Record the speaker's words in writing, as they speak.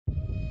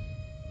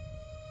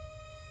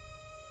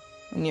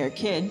when you're a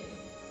kid,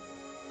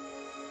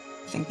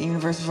 you think the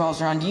universe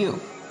revolves around you.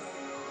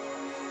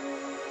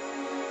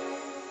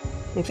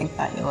 You think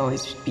that you'll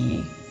always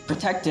be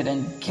protected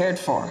and cared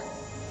for.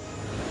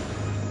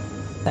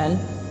 Then,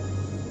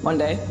 one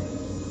day,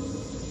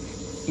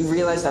 you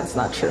realize that's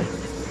not true.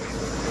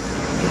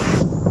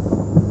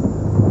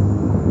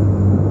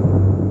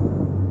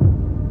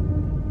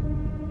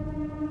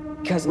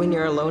 Because when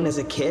you're alone as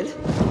a kid,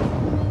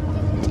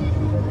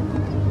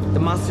 the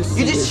monsters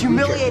see you just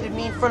humiliated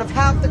me in front of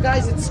half the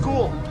guys at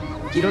school.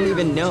 You don't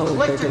even know they're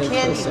Collect your getting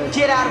candy. closer.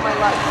 Get out of my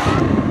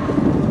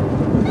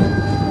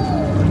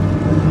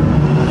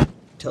life.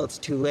 Till it's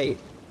too late.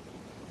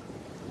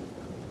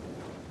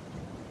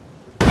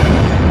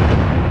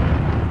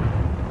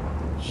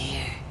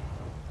 Here.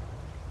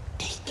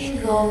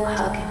 Taking a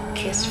hug and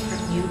kiss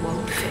from you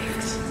won't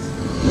fix.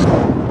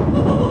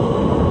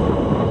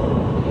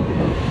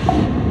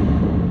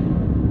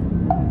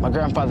 My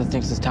grandfather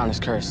thinks this town is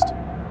cursed.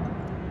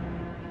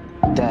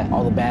 That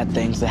all the bad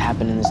things that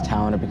happen in this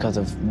town are because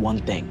of one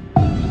thing.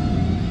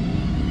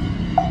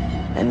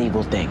 An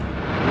evil thing.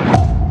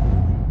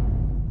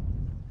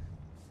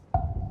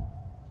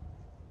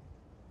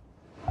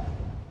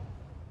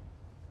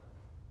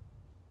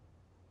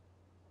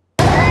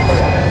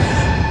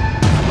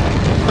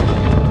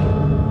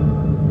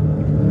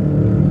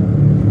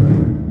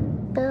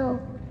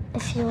 Bill,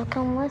 if you'll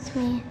come with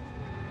me,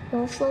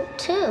 you'll float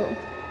too.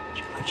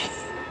 Georgie.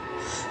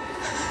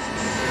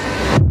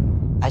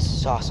 I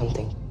saw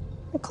something.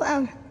 The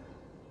clown.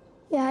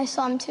 Yeah, I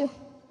saw him too.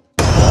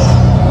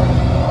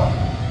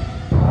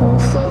 You'll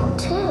float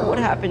too. What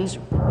happens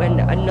when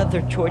another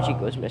Georgie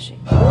goes missing?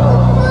 You'll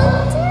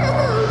float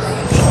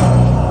too.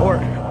 Or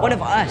one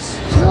of us?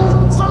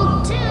 You'll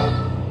float too.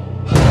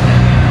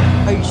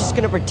 Are you just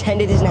gonna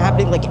pretend it isn't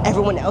happening like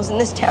everyone else in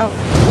this town?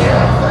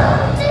 You'll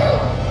float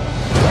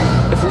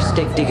too. If we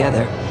stick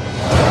together,